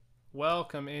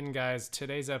Welcome in, guys.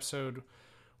 Today's episode,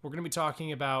 we're going to be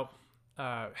talking about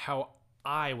how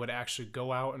I would actually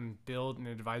go out and build an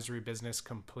advisory business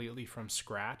completely from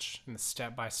scratch and the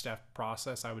step-by-step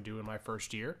process I would do in my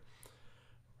first year.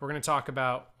 We're going to talk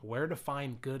about where to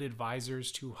find good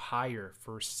advisors to hire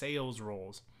for sales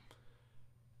roles.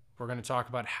 We're going to talk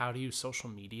about how to use social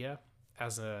media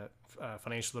as a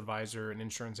financial advisor, an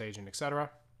insurance agent,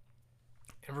 etc.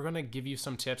 And we're going to give you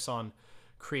some tips on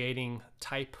creating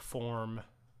type form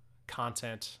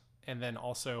content, and then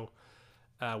also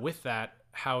with that,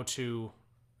 how to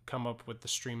come up with the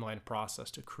streamlined process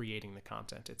to creating the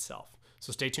content itself.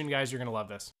 So stay tuned, guys. You're going to love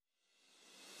this.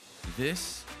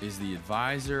 This is the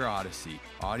Advisor Odyssey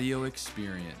audio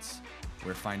experience,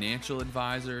 where financial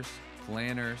advisors,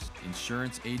 planners,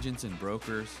 insurance agents, and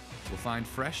brokers will find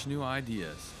fresh new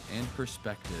ideas and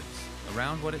perspectives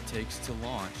around what it takes to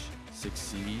launch,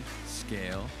 succeed,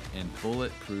 scale, and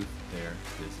bulletproof their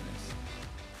business.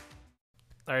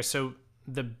 All right, so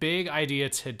the big idea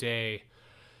today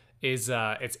is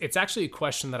it's actually a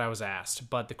question that I was asked,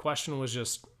 but the question was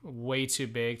just way too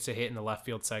big to hit in the left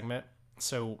field segment.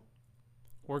 So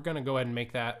we're going to go ahead and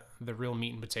make that the real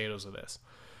meat and potatoes of this.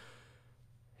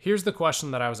 Here's the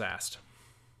question that I was asked.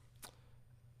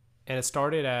 And it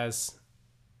started as,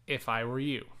 if I were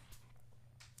you.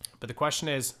 But the question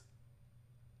is,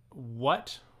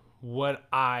 what would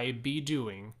I be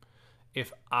doing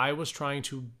if I was trying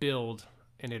to build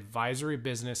an advisory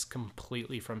business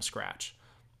completely from scratch?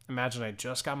 Imagine I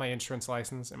just got my insurance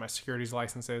license and my securities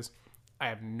licenses. I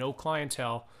have no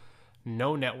clientele,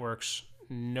 no networks,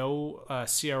 no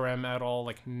CRM at all,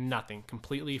 like nothing,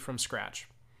 completely from scratch.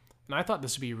 And I thought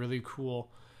this would be a really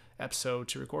cool episode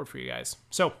to record for you guys.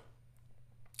 So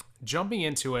jumping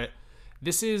into it,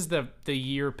 this is the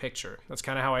year picture. That's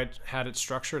kind of how I had it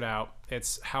structured out.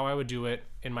 It's how I would do it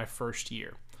in my first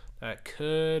year. That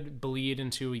could bleed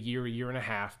into a year and a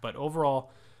half, but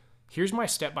overall, here's my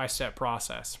step-by-step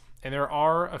process. And there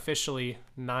are officially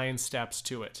 9 steps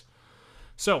to it.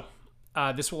 So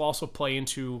this will also play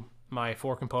into my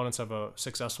 4 components of a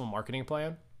successful marketing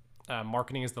plan.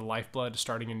 Marketing is the lifeblood to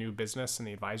starting a new business in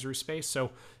the advisory space.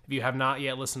 So if you have not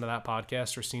yet listened to that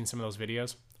podcast or seen some of those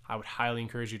videos, I would highly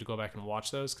encourage you to go back and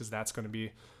watch those, because that's going to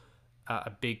be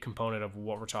a big component of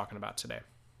what we're talking about today.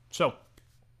 So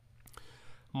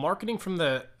marketing from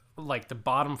the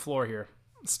bottom floor here.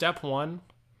 Step 1,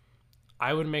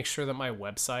 I would make sure that my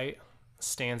website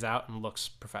stands out and looks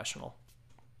professional.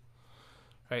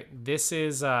 Right. This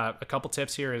is a couple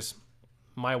tips here is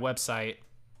my website.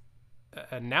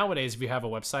 Nowadays, if you have a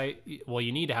website, well,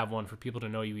 you need to have one for people to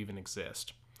know you even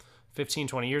exist. 15,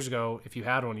 20 years ago, if you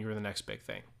had one, you were the next big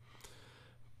thing.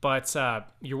 But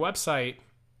your website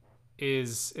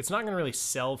it's not going to really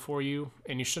sell for you,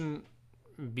 and you shouldn't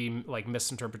be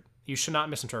you should not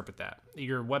misinterpret that.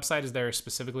 Your website is there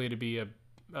specifically to be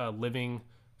a living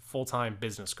full-time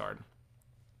business card.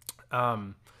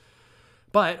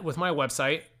 But with my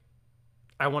website,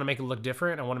 I want to make it look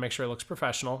different. I want to make sure it looks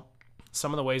professional.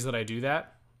 Some of the ways that I do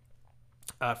that,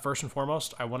 first and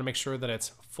foremost, I want to make sure that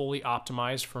it's fully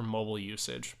optimized for mobile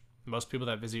usage. Most people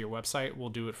that visit your website will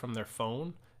do it from their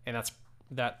phone, and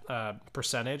that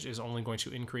percentage is only going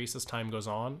to increase as time goes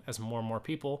on, as more and more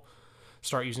people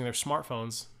start using their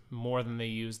smartphones more than they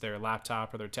use their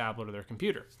laptop or their tablet or their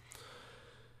computer.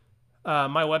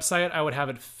 My website, I would have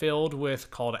it filled with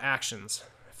call to actions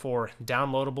for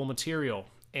downloadable material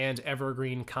and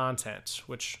evergreen content,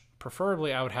 which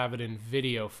preferably I would have it in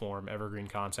video form, evergreen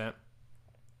content.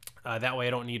 That way I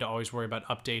don't need to always worry about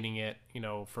updating it,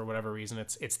 for whatever reason.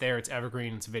 It's there, it's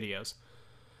evergreen, it's videos.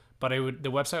 But the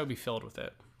website would be filled with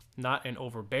it. Not an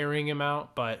overbearing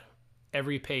amount, but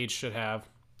every page should have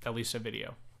at least a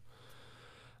video.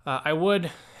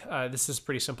 This is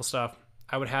pretty simple stuff.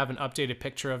 I would have an updated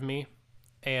picture of me.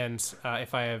 And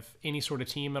if I have any sort of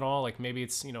team at all, like maybe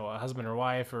it's, a husband or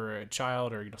wife or a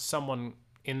child or, someone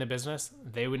in the business,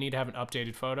 they would need to have an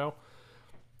updated photo.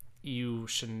 You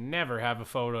should never have a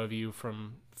photo of you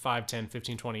from 5, 10,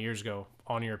 15, 20 years ago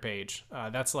on your page.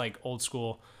 That's like old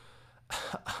school.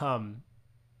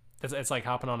 It's like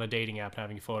hopping on a dating app and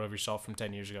having a photo of yourself from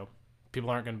 10 years ago. People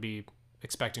aren't going to be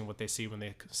expecting what they see when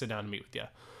they sit down and meet with you.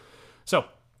 So,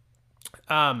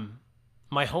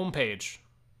 my homepage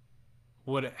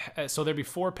so there'd be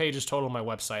 4 pages total on my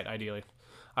website, ideally.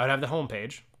 I would have the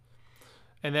homepage,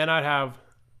 and then I'd have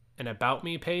an About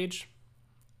Me page,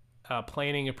 a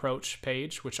Planning Approach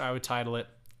page, which I would title it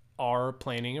Our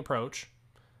Planning Approach,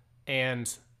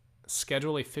 and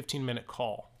schedule a 15-minute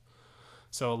call.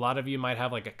 So a lot of you might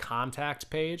have like a contact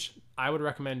page. I would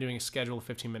recommend doing a schedule a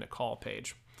 15-minute call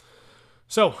page.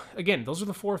 So again, those are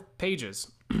the 4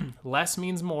 pages. Less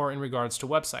means more in regards to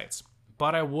websites.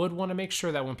 But I would want to make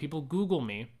sure that when people Google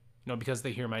me, because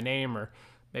they hear my name, or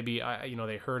maybe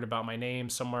they heard about my name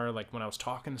somewhere, like when I was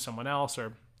talking to someone else,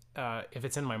 or if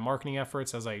it's in my marketing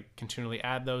efforts as I continually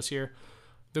add those here.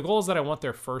 The goal is that I want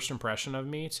their first impression of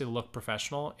me to look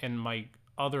professional, and my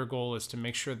other goal is to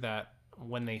make sure that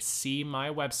when they see my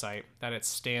website, that it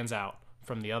stands out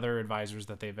from the other advisors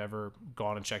that they've ever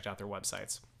gone and checked out their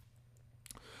websites.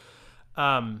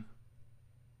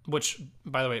 Which,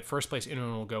 by the way, at first place,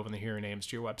 anyone will go when they hear your names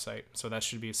to your website. So that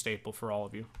should be a staple for all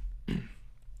of you.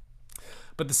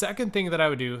 But the second thing that I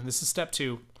would do, this is step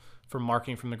 2 for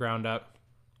marketing from the ground up,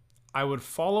 I would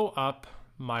follow up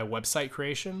my website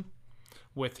creation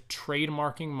with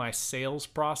trademarking my sales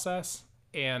process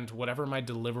and whatever my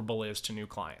deliverable is to new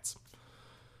clients.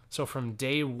 So from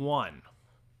day 1,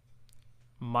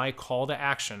 my call to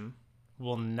action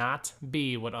will not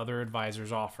be what other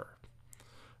advisors offer.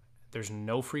 There's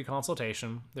no free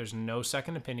consultation. There's no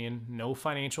second opinion, no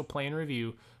financial plan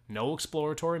review, no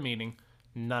exploratory meeting,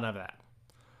 none of that.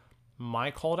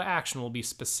 My call to action will be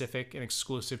specific and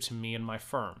exclusive to me and my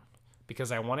firm,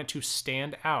 because I want it to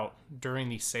stand out during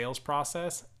the sales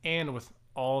process and with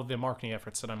all of the marketing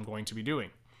efforts that I'm going to be doing.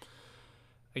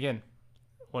 Again,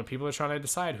 when people are trying to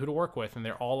decide who to work with and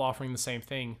they're all offering the same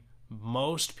thing,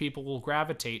 most people will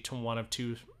gravitate to one of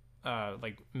 2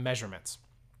 measurements.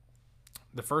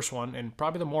 The first one, and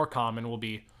probably the more common, will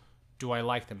be, do I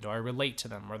like them? Do I relate to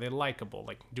them? Are they likable?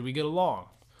 Do we get along?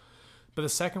 But the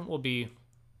second will be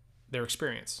their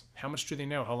experience. How much do they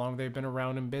know? How long they've been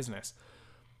around in business?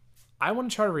 I want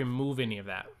to try to remove any of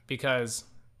that because,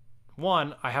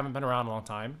 1, I haven't been around a long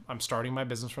time. I'm starting my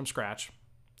business from scratch.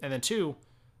 And then 2,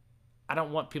 I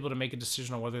don't want people to make a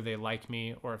decision on whether they like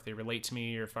me or if they relate to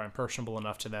me or if I'm personable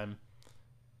enough to them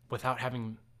without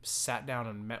having sat down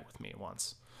and met with me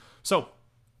once. So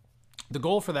the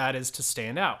goal for that is to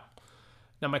stand out.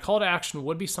 Now, my call to action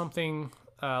would be something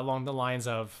along the lines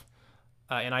of,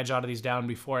 and I jotted these down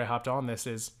before I hopped on this,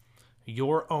 is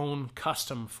your own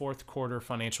custom 4th quarter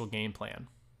financial game plan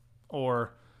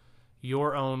or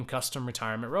your own custom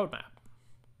retirement roadmap,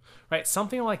 right?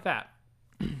 Something like that,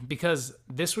 because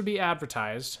this would be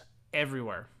advertised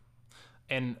everywhere.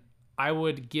 And I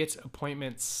would get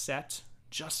appointments set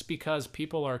just because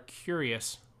people are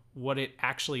curious what it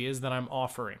actually is that I'm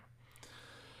offering.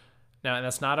 Now, and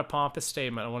that's not a pompous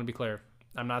statement. I want to be clear.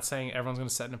 I'm not saying everyone's going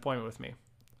to set an appointment with me,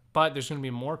 but there's going to be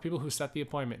more people who set the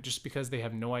appointment just because they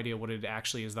have no idea what it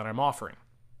actually is that I'm offering,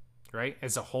 right?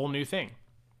 It's a whole new thing.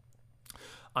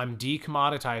 I'm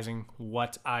decommoditizing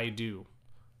what I do,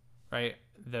 right?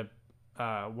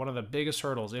 One of the biggest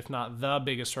hurdles, if not the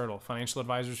biggest hurdle, financial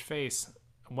advisors face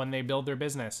when they build their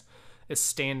business is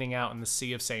standing out in the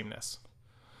sea of sameness.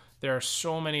 There are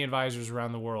so many advisors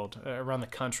around the world, around the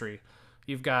country.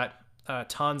 You've got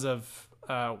tons of,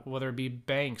 whether it be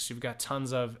banks, you've got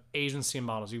tons of agency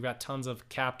models, you've got tons of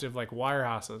captive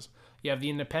wirehouses. You have the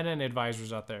independent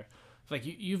advisors out there.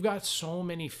 You've got so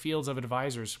many fields of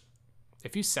advisors.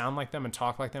 If you sound like them and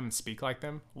talk like them and speak like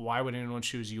them, why would anyone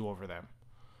choose you over them?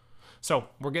 So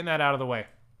we're getting that out of the way.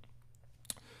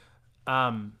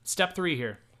 Step 3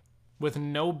 here, with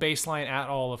no baseline at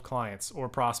all of clients or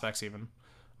prospects even,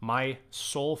 my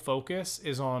sole focus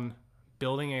is on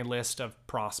building a list of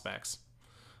prospects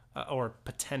or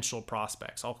potential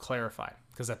prospects. I'll clarify,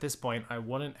 because at this point, I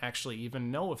wouldn't actually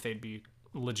even know if they'd be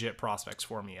legit prospects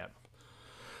for me yet.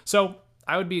 So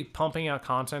I would be pumping out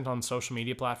content on social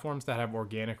media platforms that have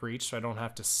organic reach, so I don't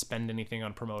have to spend anything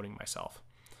on promoting myself.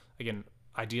 Again,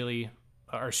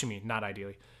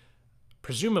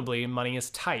 presumably money is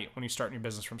tight when you start your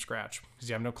business from scratch because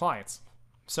you have no clients.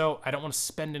 So I don't want to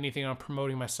spend anything on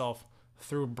promoting myself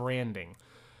through branding.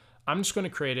 I'm just going to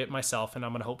create it myself, and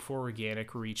I'm going to hope for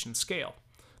organic reach and scale.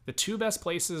 The 2 best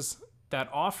places that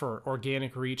offer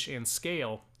organic reach and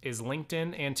scale is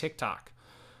LinkedIn and TikTok.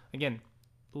 Again,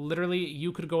 literally,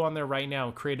 you could go on there right now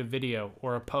and create a video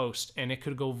or a post, and it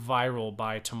could go viral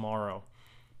by tomorrow.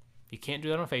 You can't do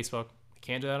that on Facebook. You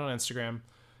can't do that on Instagram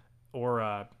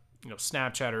or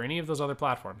Snapchat or any of those other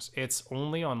platforms. It's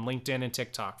only on LinkedIn and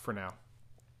TikTok for now.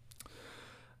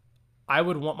 I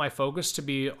would want my focus to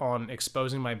be on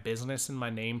exposing my business and my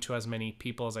name to as many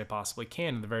people as I possibly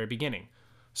can in the very beginning.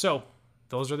 So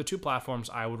those are the 2 platforms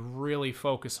I would really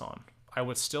focus on. I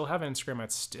would still have Instagram,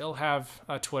 I'd still have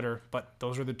Twitter, but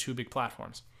those are the 2 big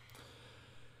platforms.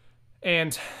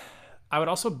 And I would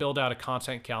also build out a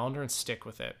content calendar and stick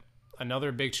with it.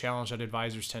 Another big challenge that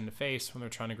advisors tend to face when they're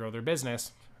trying to grow their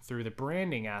business through the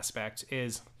branding aspect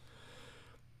is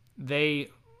they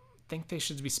think they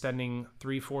should be spending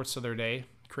 3/4 of their day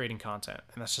creating content,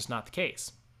 and that's just not the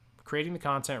case. Creating the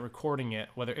content, recording it,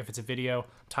 whether if it's a video,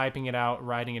 typing it out,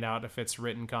 writing it out, if it's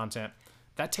written content,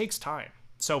 that takes time.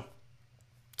 So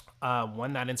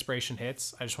when that inspiration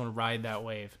hits, I just want to ride that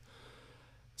wave.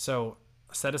 So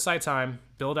set aside time,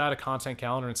 build out a content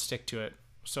calendar, and stick to it.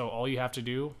 So all you have to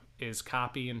do is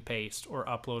copy and paste or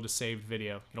upload a saved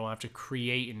video. You don't have to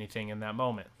create anything in that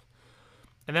moment.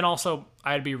 And then also,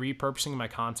 I'd be repurposing my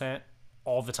content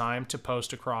all the time to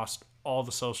post across all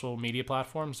the social media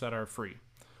platforms that are free.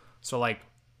 So like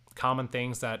common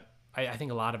things that I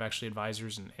think a lot of actually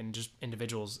advisors and just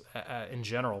individuals in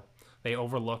general, they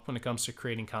overlook when it comes to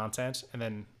creating content and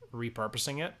then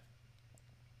repurposing it.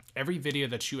 Every video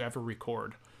that you ever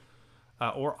record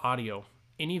or audio,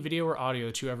 any video or audio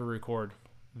that you ever record,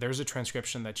 there's a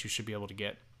transcription that you should be able to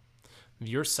get.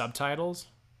 Your subtitles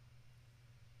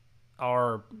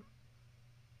are,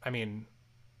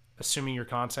 assuming your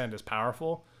content is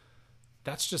powerful,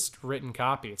 that's just written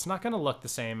copy. It's not going to look the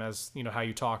same as, how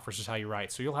you talk versus how you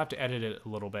write. So you'll have to edit it a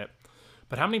little bit.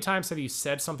 But how many times have you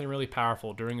said something really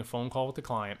powerful during a phone call with the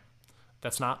client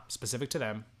that's not specific to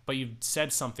them, but you've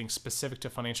said something specific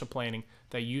to financial planning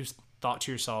that you thought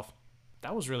to yourself,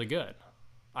 that was really good.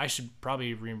 I should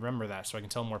probably remember that so I can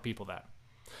tell more people that.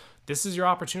 This is your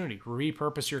opportunity.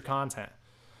 Repurpose your content.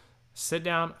 Sit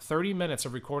down, 30 minutes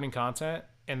of recording content,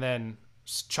 and then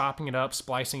chopping it up,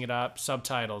 splicing it up,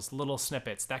 subtitles, little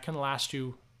snippets. That can last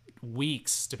you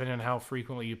weeks, depending on how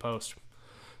frequently you post.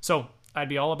 So I'd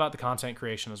be all about the content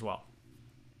creation as well.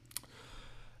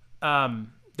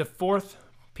 The fourth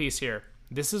piece here,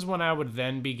 this is when I would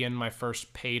then begin my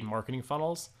first paid marketing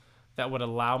funnels that would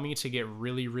allow me to get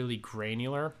really, really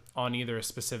granular on either a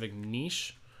specific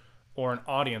niche or an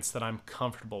audience that I'm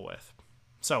comfortable with.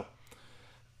 So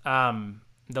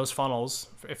those funnels,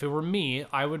 if it were me,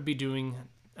 I would be doing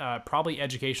probably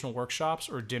educational workshops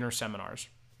or dinner seminars.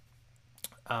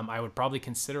 I would probably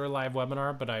consider a live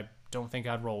webinar, but I don't think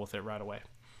I'd roll with it right away.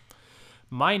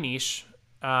 My niche,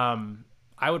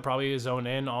 I would probably zone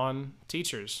in on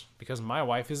teachers because my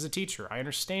wife is a teacher. I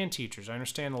understand teachers. I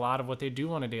understand a lot of what they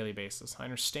do on a daily basis. I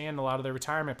understand a lot of their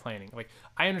retirement planning. Like,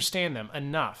 I understand them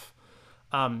enough.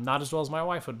 Not as well as my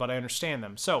wife would, but I understand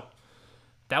them. So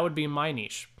that would be my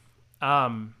niche.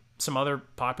 Some other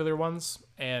popular ones,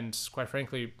 and quite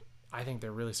frankly, I think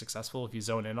they're really successful if you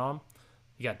zone in on.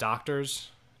 You got doctors,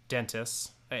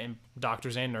 dentists, and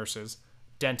doctors and nurses,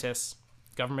 dentists,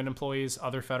 government employees,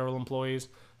 other federal employees.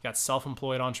 You got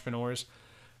self-employed entrepreneurs.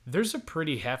 There's a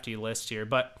pretty hefty list here,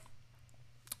 but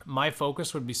my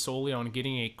focus would be solely on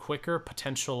getting a quicker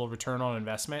potential return on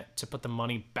investment to put the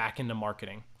money back into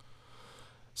marketing.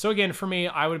 So again, for me,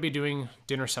 I would be doing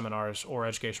dinner seminars or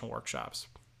educational workshops.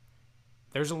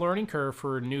 There's a learning curve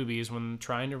for newbies when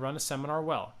trying to run a seminar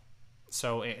well.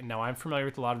 So now I'm familiar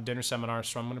with a lot of dinner seminars,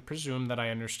 so I'm going to presume that I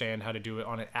understand how to do it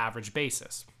on an average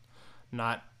basis.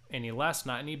 Not any less,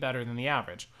 not any better than the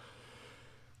average.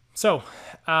 So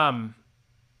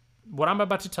what I'm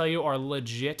about to tell you are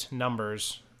legit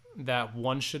numbers that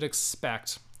one should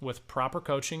expect with proper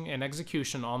coaching and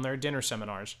execution on their dinner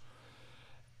seminars.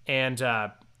 And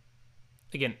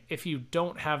again, if you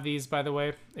don't have these, by the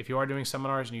way, if you are doing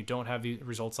seminars and you don't have the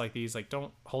results like these, like,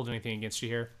 don't hold anything against you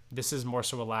here. This is more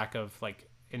so a lack of like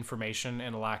information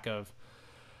and a lack of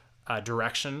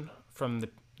direction from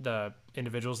the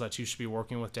individuals that you should be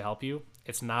working with to help you.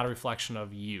 It's not a reflection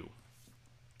of you.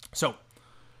 So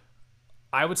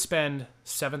I would spend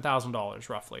 $7,000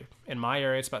 roughly. In my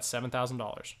area, it's about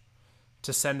 $7,000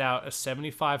 to send out a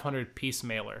 7,500 piece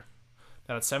mailer.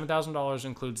 Now that $7,000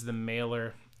 includes the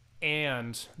mailer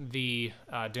and the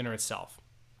dinner itself.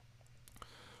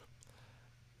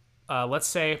 Let's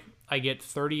say I get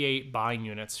 38 buying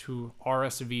units who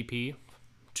RSVP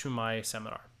to my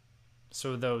seminar.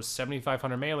 So those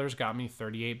 7,500 mailers got me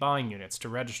 38 buying units to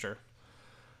register.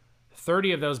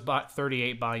 30 of those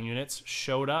 38 buying units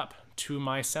showed up to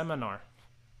my seminar.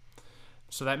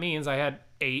 So that means I had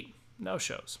 8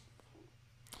 no-shows.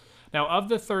 Now, of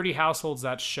the 30 households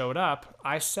that showed up,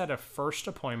 I set a first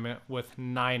appointment with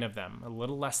 9 of them, a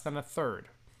little less than a third.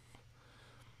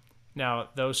 Now,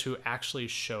 those who actually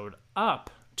showed up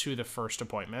to the first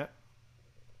appointment,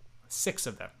 6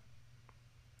 of them.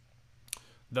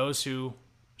 Those who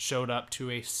showed up to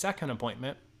a second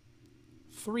appointment,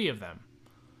 3 of them.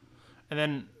 And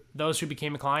then those who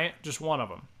became a client, just 1 of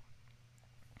them.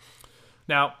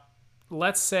 Now,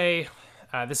 let's say,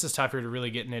 this is tougher to really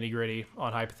get nitty-gritty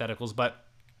on hypotheticals, but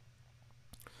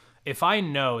if I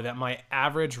know that my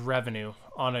average revenue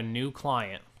on a new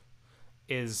client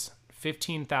is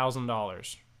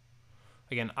 $15,000,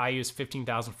 again, I use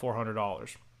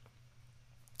 $15,400.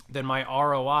 then my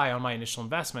ROI on my initial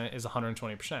investment is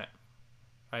 120%.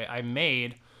 Right? I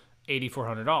made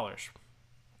 $8,400.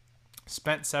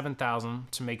 Spent $7,000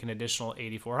 to make an additional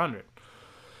 $8,400.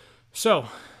 So,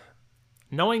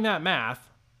 knowing that math,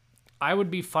 I would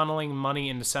be funneling money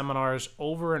into seminars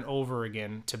over and over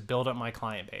again to build up my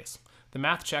client base. The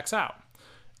math checks out.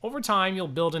 Over time, you'll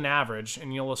build an average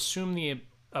and you'll assume the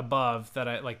above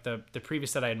that the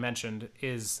previous that I had mentioned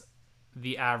is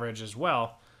the average as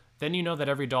well. Then you know that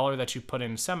every dollar that you put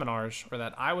in seminars, or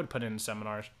that I would put in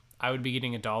seminars, I would be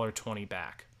getting $1.20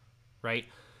 back, right?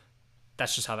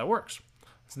 That's just how that works.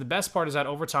 So the best part is that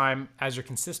over time, as you're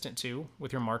consistent too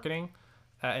with your marketing,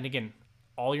 and again,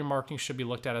 all your marketing should be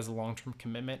looked at as a long-term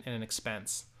commitment and an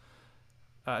expense.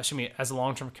 As a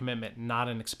long-term commitment, not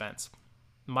an expense.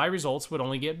 My results would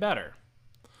only get better.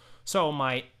 So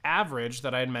my average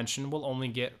that I had mentioned will only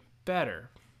get better.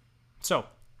 So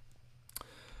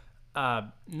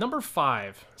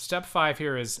step 5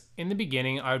 here is, in the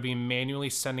beginning, I would be manually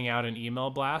sending out an email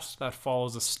blast that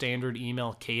follows a standard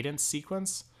email cadence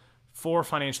sequence for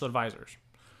financial advisors.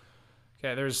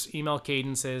 Okay, there's email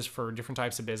cadences for different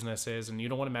types of businesses, and you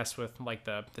don't want to mess with like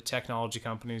the technology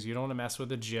companies. You don't want to mess with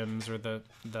the gyms or the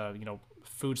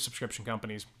food subscription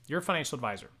companies. You're a financial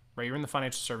advisor, right? You're in the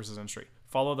financial services industry.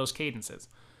 Follow those cadences.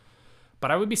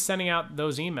 But I would be sending out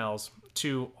those emails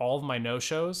to all of my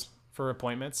no-shows for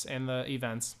appointments and the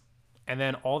events, and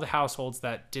then all the households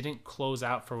that didn't close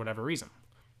out for whatever reason.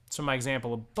 So my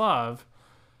example above,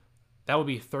 that would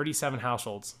be 37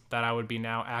 households that I would be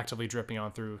now actively dripping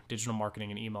on through digital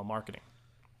marketing and email marketing,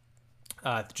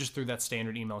 just through that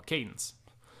standard email cadence.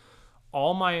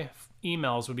 All my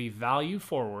emails would be value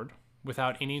forward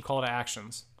without any call to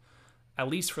actions, at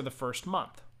least for the first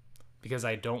month, because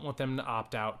I don't want them to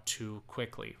opt out too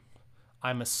quickly.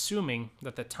 I'm assuming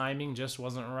that the timing just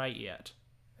wasn't right yet,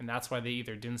 and that's why they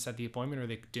either didn't set the appointment or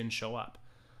they didn't show up.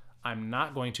 I'm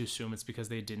not going to assume it's because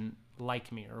they didn't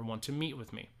like me or want to meet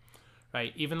with me,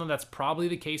 right? Even though that's probably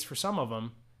the case for some of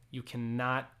them, you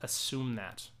cannot assume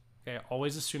that. Okay,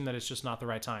 always assume that it's just not the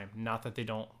right time, not that they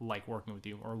don't like working with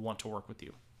you or want to work with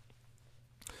you.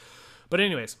 But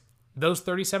anyways, those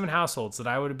 37 households that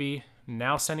I would be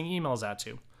now sending emails out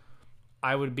to,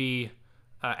 I would be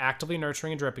actively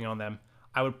nurturing and dripping on them.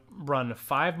 I would run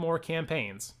 5 more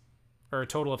campaigns, or a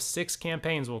total of 6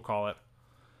 campaigns, we'll call it,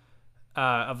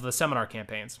 of the seminar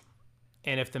campaigns.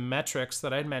 And if the metrics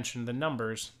that I had mentioned, the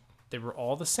numbers, they were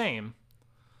all the same,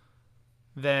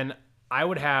 then I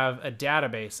would have a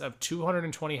database of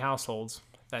 220 households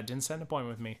that didn't set an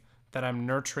appointment with me that I'm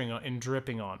nurturing and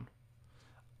dripping on.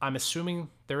 I'm assuming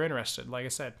they're interested. Like I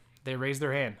said, they raised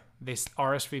their hand, they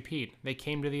RSVP'd, they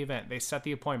came to the event, they set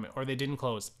the appointment, or they didn't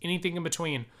close. Anything in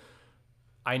between,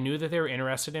 I knew that they were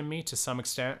interested in me to some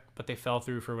extent, but they fell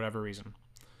through for whatever reason.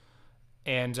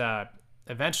 And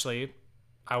eventually,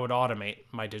 I would automate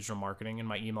my digital marketing and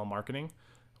my email marketing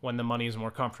when the money is more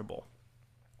comfortable.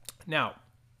 Now,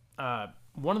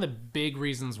 one of the big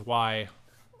reasons why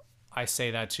I say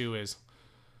that too is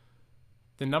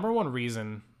the number one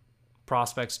reason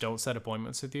prospects don't set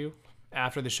appointments with you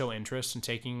after they show interest in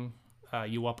taking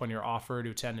you up on your offer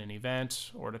to attend an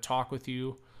event or to talk with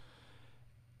you,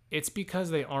 it's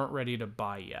because they aren't ready to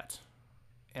buy yet.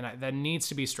 And that needs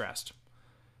to be stressed.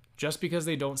 Just because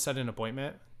they don't set an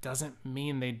appointment doesn't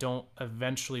mean they don't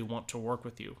eventually want to work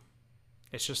with you.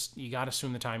 It's just, you got to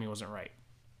assume the timing wasn't right.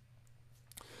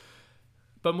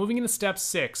 But moving into step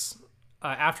 6,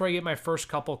 after I get my first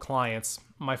couple clients,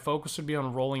 my focus would be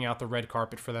on rolling out the red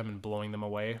carpet for them and blowing them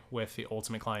away with the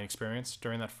ultimate client experience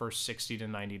during that first 60 to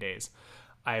 90 days.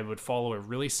 I would follow a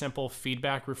really simple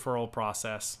feedback referral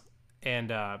process.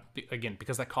 And again,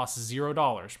 because that costs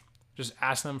 $0, just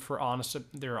ask them for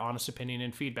their honest opinion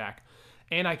and feedback.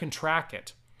 And I can track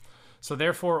it. So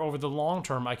therefore, over the long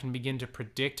term, I can begin to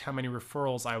predict how many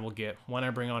referrals I will get when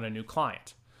I bring on a new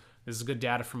client. This is good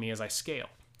data for me as I scale.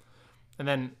 And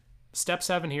then step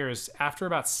 7 here is, after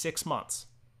about 6 months,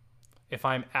 if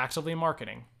I'm actively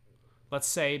marketing, let's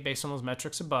say based on those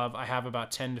metrics above, I have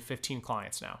about 10 to 15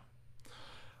 clients now,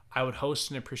 I would host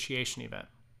an appreciation event.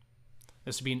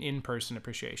 This would be an in-person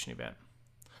appreciation event.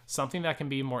 Something that can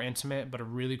be more intimate, but a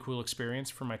really cool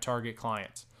experience for my target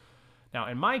clients. Now,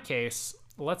 in my case,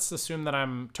 let's assume that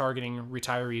I'm targeting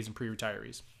retirees and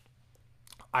pre-retirees.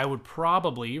 I would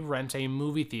probably rent a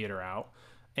movie theater out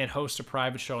and host a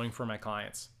private showing for my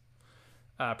clients.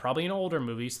 Probably an older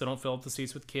movie, so they don't fill up the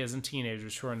seats with kids and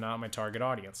teenagers who are not my target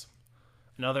audience.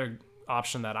 Another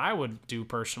option that I would do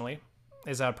personally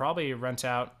is I'd probably rent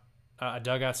out a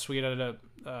dugout suite at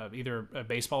either a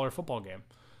baseball or football game.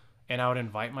 And I would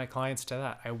invite my clients to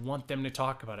that. I want them to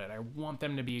talk about it. I want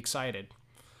them to be excited.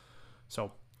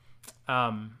 So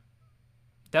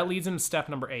That leads into step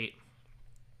number 8.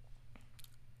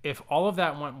 If all of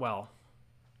that went well,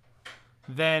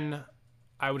 then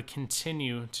I would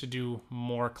continue to do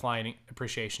more client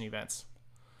appreciation events.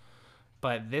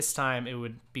 But this time it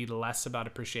would be less about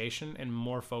appreciation and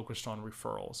more focused on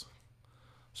referrals.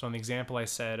 So in the example I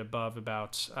said above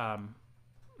about,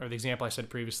 or the example I said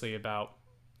previously about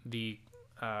the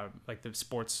like the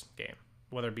sports game,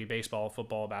 whether it be baseball,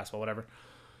 football, basketball, whatever.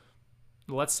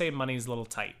 Let's say money's a little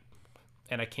tight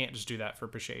and I can't just do that for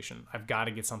appreciation. I've got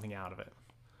to get something out of it.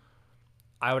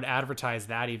 I would advertise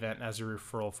that event as a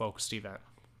referral focused event,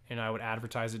 and I would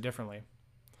advertise it differently.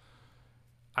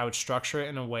 I would structure it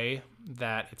in a way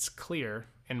that it's clear,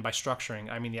 and by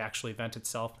structuring, I mean the actual event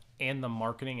itself and the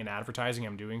marketing and advertising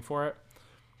I'm doing for it.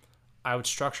 I would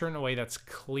structure it in a way that's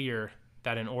clear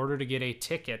that in order to get a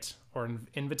ticket or an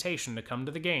invitation to come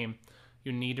to the game,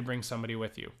 you need to bring somebody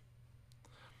with you.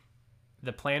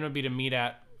 The plan would be to meet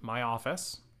at my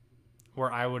office,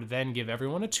 where I would then give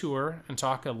everyone a tour and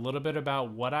talk a little bit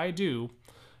about what I do,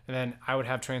 and then I would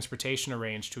have transportation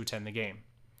arranged to attend the game.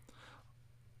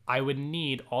 I would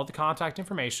need all the contact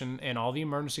information and all the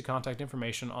emergency contact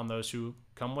information on those who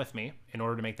come with me in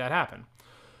order to make that happen.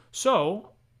 So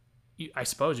I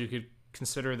suppose you could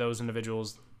consider those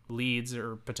individuals leads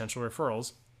or potential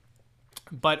referrals.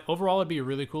 But overall, it'd be a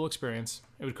really cool experience.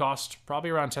 It would cost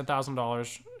probably around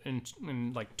 $10,000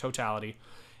 in like totality,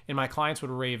 and my clients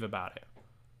would rave about it.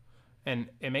 And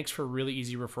it makes for a really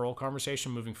easy referral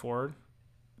conversation moving forward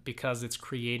because it's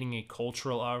creating a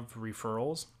culture of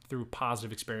referrals through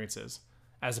positive experiences,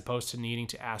 as opposed to needing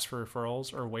to ask for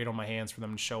referrals or wait on my hands for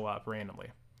them to show up randomly.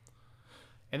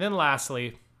 And then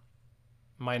lastly,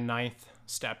 my 9th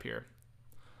step here.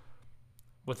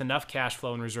 With enough cash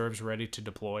flow and reserves ready to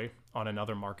deploy on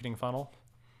another marketing funnel,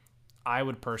 I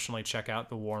would personally check out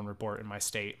the Warren Report in my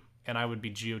state, and I would be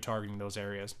geo-targeting those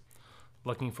areas,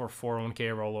 looking for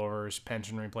 401k rollovers,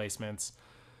 pension replacements.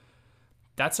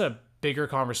 That's a bigger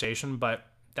conversation, but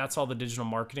that's all the digital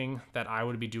marketing that I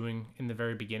would be doing in the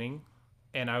very beginning,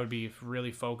 and I would be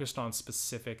really focused on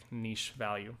specific niche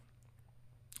value.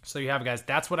 So you have it, guys.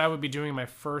 That's what I would be doing my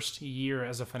first year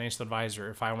as a financial advisor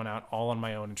if I went out all on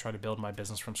my own and tried to build my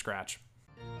business from scratch.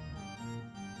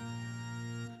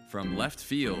 From left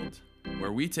field,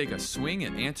 where we take a swing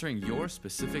at answering your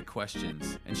specific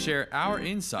questions and share our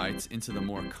insights into the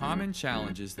more common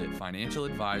challenges that financial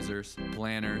advisors,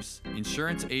 planners,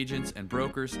 insurance agents, and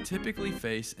brokers typically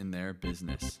face in their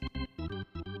business.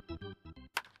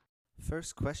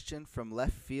 First question from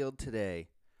left field today.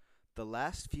 The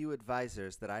last few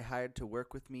advisors that I hired to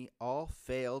work with me all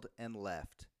failed and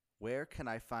left. Where can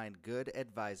I find good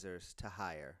advisors to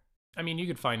hire? I mean, you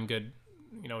could find good,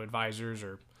 advisors,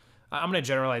 or I'm going to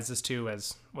generalize this too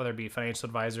as whether it be financial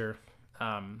advisor,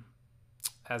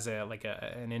 as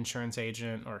an insurance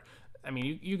agent, or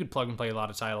you could plug and play a lot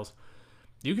of titles.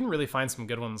 You can really find some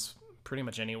good ones pretty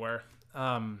much anywhere.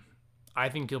 I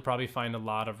think you'll probably find a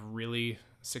lot of really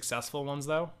successful ones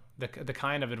though. The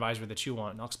kind of advisor that you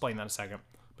want. And I'll explain that in a second.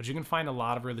 But you can find a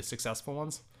lot of really successful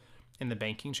ones in the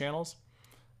banking channels.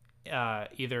 I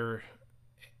guess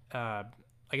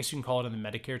you can call it in the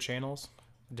Medicare channels,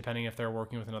 depending if they're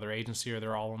working with another agency or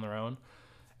they're all on their own.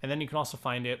 And then you can also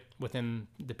find it within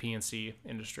the P&C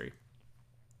industry,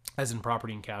 as in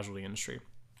property and casualty industry.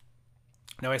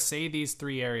 Now, I say these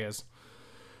 3 areas,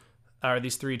 or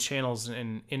these 3 channels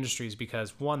and industries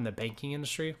because, one, the banking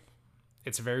industry,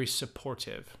 it's very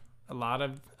supportive. A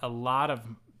lot of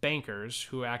bankers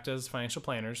who act as financial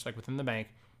planners, like within the bank,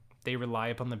 they rely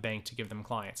upon the bank to give them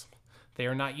clients. They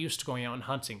are not used to going out and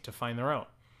hunting to find their own.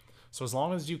 So as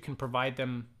long as you can provide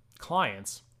them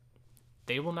clients,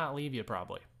 they will not leave you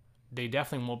probably. They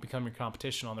definitely won't become your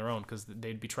competition on their own because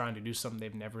they'd be trying to do something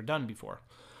they've never done before.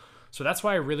 So that's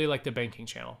why I really like the banking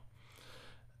channel.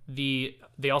 They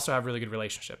also have really good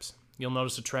relationships. You'll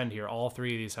notice a trend here. All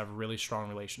 3 of these have really strong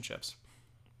relationships.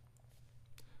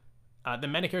 The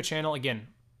Medicare channel, again,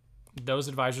 those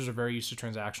advisors are very used to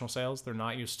transactional sales. They're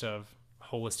not used to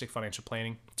holistic financial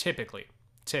planning, typically.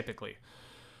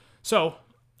 So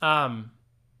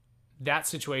that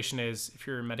situation is if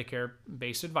you're a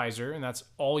Medicare-based advisor and that's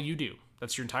all you do,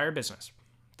 that's your entire business,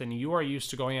 then you are used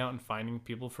to going out and finding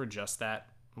people for just that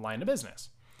line of business.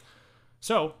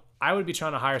 So I would be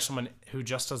trying to hire someone who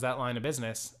just does that line of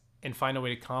business and find a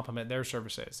way to complement their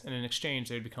services. And in exchange,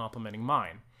 they'd be complementing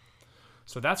mine.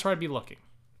 So that's where I'd be looking.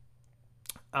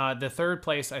 The third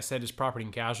place I said is property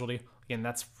and casualty. Again,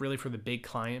 that's really for the big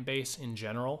client base in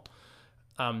general.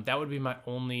 That would be my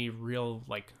only real,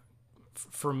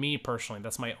 for me personally,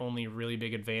 that's my only really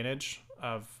big advantage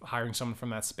of hiring someone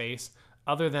from that space.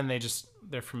 other than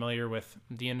they're familiar with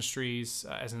the industries,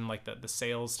 as in like the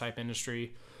sales type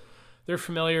industry. They're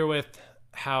familiar with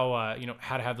how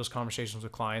how to have those conversations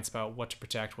with clients about what to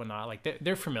protect, what not. Like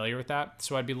they're familiar with that.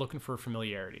 So I'd be looking for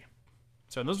familiarity.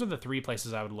 So those are the three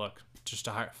places I would look just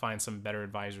to find some better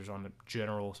advisors on a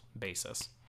general basis.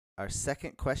 Our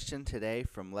second question today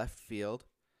from left field: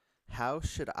 how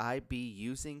should I be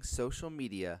using social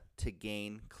media to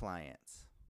gain clients?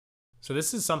 So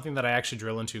this is something that I actually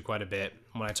drill into quite a bit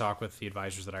when I talk with the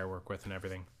advisors that I work with and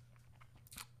everything.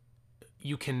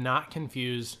 You cannot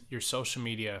confuse your social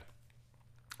media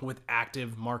with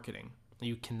active marketing.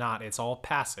 You cannot. It's all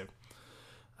passive.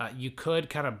 You could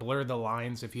kind of blur the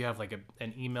lines if you have like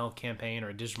an email campaign or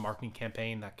a digital marketing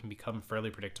campaign that can become fairly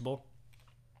predictable.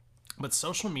 But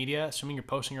social media, assuming you're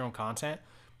posting your own content,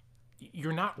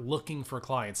 you're not looking for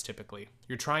clients typically.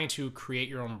 You're trying to create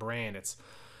your own brand. It's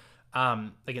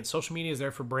again, social media is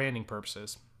there for branding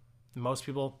purposes. Most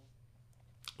people,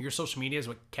 your social media is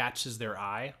what catches their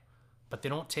eye, but they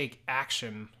don't take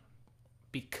action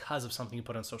because of something you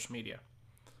put on social media.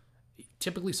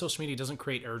 Typically, social media doesn't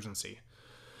create urgency.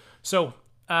 So,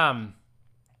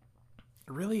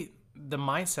 really, the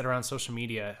mindset around social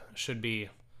media should be,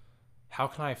 how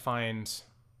can I find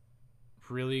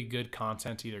really good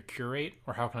content to either curate,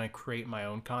 or how can I create my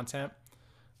own content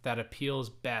that appeals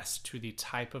best to the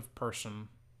type of person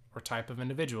or type of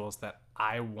individuals that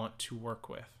I want to work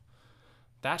with?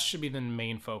 That should be the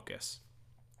main focus.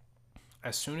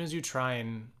 As soon as you try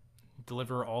and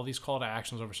deliver all these call to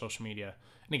actions over social media,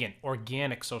 and again,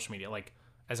 organic social media, like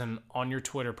as in on your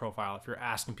Twitter profile, if you're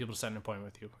asking people to set an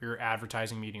appointment with you, or you're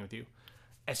advertising a meeting with you,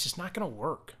 it's just not going to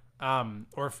work.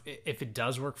 Or if it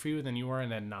does work for you, then you are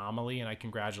an anomaly and I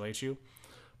congratulate you.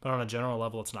 But on a general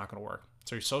level, it's not going to work.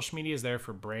 So your social media is there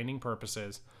for branding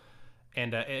purposes.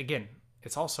 And again,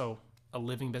 it's also a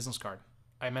living business card.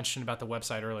 I mentioned about the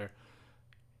website earlier.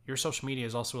 Your social media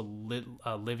is also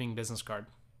a living business card.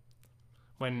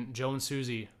 When Joe and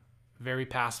Susie very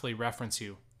passively reference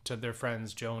you to their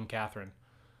friends, Joe and Catherine,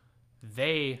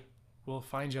 they will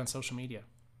find you on social media.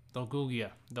 They'll Google you.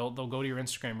 They'll go to your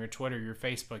Instagram, your Twitter, your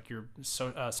Facebook, your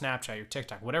Snapchat, your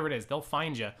TikTok, whatever it is. They'll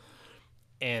find you,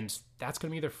 and that's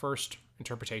going to be their first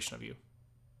interpretation of you.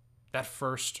 That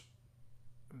first,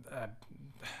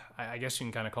 I guess you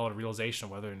can kind of call it a realization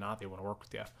of whether or not they want to work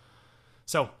with you.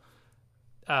 So,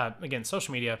 again,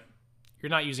 social media, you're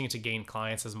not using it to gain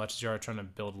clients as much as you are trying to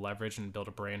build leverage and build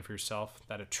a brand for yourself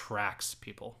that attracts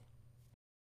people.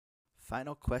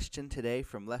 Final question today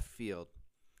from left field.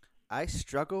 I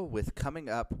struggle with coming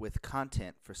up with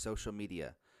content for social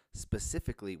media,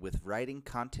 specifically with writing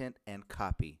content and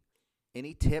copy.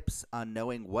 Any tips on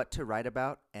knowing what to write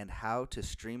about and how to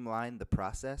streamline the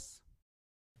process?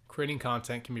 Creating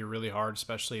content can be really hard,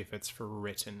 especially if it's for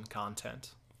written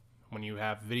content. When you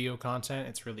have video content,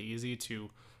 it's really easy to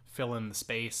fill in the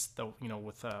space,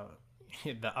 with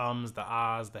the ums, the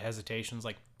ahs, the hesitations.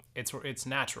 Like it's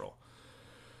natural.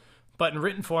 But in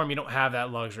written form, you don't have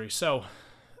that luxury. So,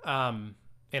 and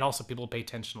also people pay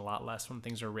attention a lot less when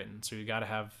things are written. So you got to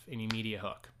have an immediate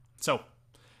hook. So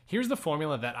here's the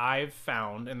formula that I've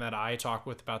found and that I talk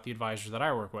with about the advisors that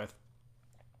I work with.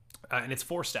 And it's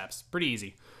 4 steps, pretty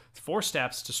easy. It's 4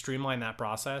 steps to streamline that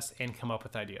process and come up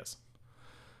with ideas.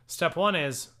 Step 1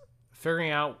 is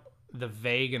figuring out the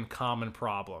vague and common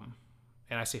problem.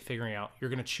 And I say figuring out, you're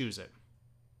going to choose it.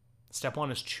 Step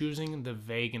 1 is choosing the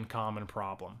vague and common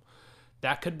problem.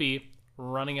 That could be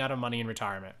running out of money in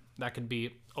retirement. That could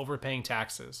be overpaying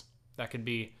taxes. That could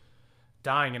be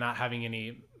dying and not having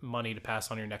any money to pass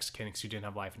on your next kin because you didn't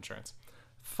have life insurance.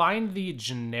 Find the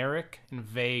generic and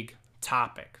vague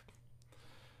topic.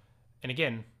 And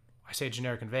again, I say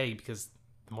generic and vague because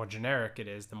the more generic it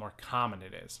is, the more common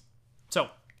it is. So,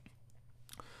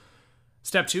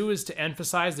 step 2 is to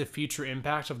emphasize the future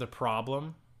impact of the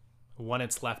problem when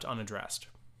it's left unaddressed.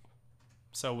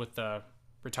 So with the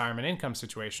retirement income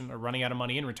situation, or running out of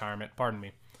money in retirement,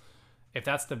 if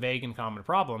that's the vague and common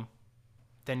problem,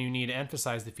 then you need to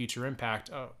emphasize the future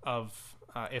impact of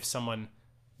if someone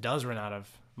does run out of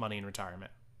money in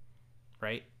retirement,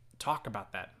 right? Talk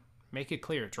about that. Make it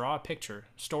clear. Draw a picture.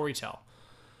 Storytell.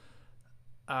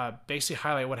 Basically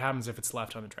highlight what happens if it's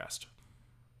left unaddressed.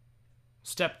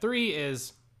 Step 3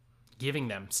 is giving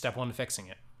them step 1 to fixing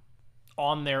it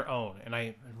on their own. And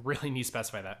I really need to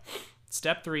specify that.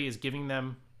 Step 3 is giving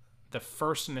them the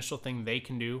first initial thing they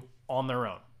can do on their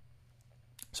own.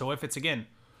 So if it's, again,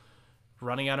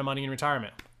 running out of money in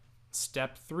retirement,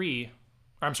 step 1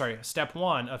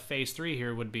 of phase 3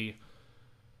 here would be,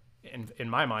 in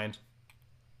my mind,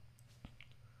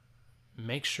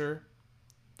 make sure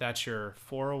that your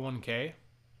 401k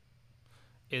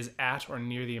is at or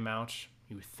near the amount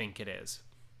you think it is.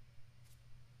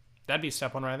 That'd be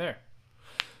step one right there.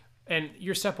 And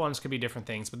your step ones could be different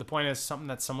things, but the point is something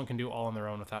that someone can do all on their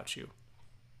own without you.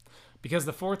 Because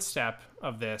the fourth step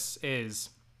of this is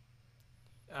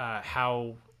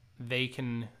how they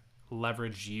can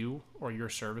leverage you or your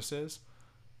services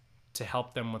to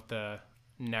help them with the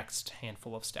next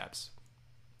handful of steps.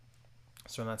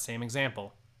 So in that same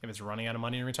example, if it's running out of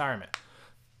money in retirement,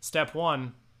 step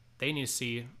one, they need to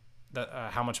see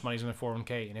how much money is in their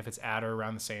 401k and if it's at or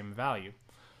around the same value.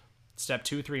 Step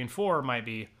 2, 3, and 4 might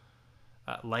be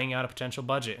laying out a potential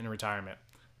budget in retirement,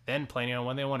 then planning on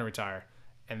when they want to retire,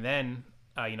 and then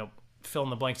fill in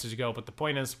the blanks as you go. But the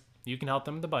point is, you can help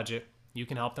them with the budget. You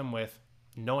can help them with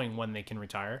knowing when they can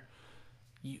retire.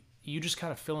 You just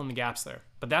kind of fill in the gaps there.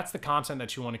 But that's the content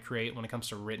that you want to create when it comes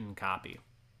to written copy.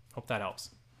 Hope that helps.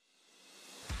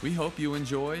 We hope you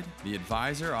enjoyed the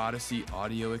Advisor Odyssey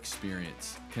audio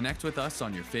experience. Connect with us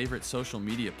on your favorite social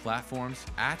media platforms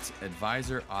at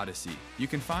Advisor Odyssey. You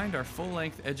can find our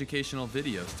full-length educational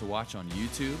videos to watch on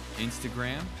YouTube,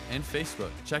 Instagram, and Facebook.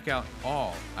 Check out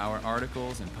all our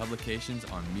articles and publications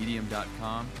on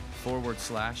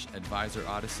medium.com/Advisor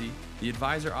Odyssey. The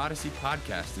Advisor Odyssey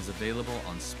podcast is available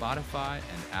on Spotify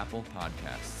and Apple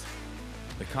Podcasts.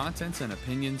 The contents and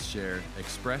opinions shared,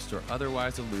 expressed, or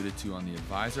otherwise alluded to on the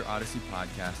Advisor Odyssey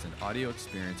podcast and audio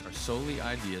experience are solely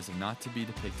ideas and not to be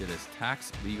depicted as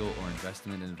tax, legal, or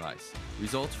investment advice.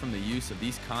 Results from the use of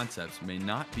these concepts may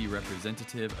not be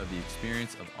representative of the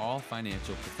experience of all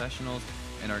financial professionals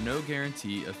and are no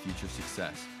guarantee of future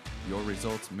success. Your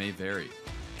results may vary.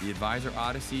 The Advisor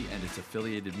Odyssey and its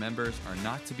affiliated members are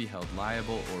not to be held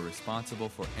liable or responsible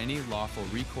for any lawful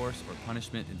recourse or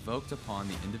punishment invoked upon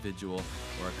the individual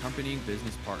or accompanying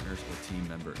business partners or team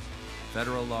members.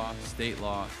 Federal law, state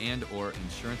law, and/or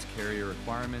insurance carrier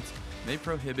requirements may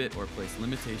prohibit or place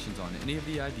limitations on any of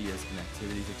the ideas and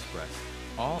activities expressed.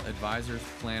 All advisors,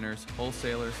 planners,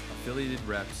 wholesalers, affiliated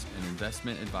reps, and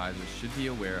investment advisors should be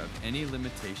aware of any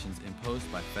limitations imposed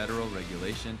by federal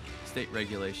regulation, state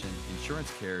regulation,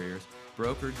 insurance carriers,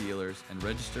 broker-dealers, and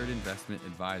registered investment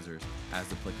advisors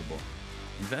as applicable.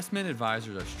 Investment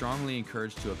advisors are strongly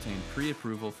encouraged to obtain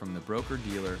pre-approval from the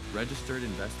broker-dealer, registered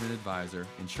investment advisor,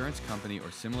 insurance company,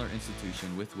 or similar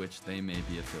institution with which they may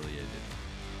be affiliated.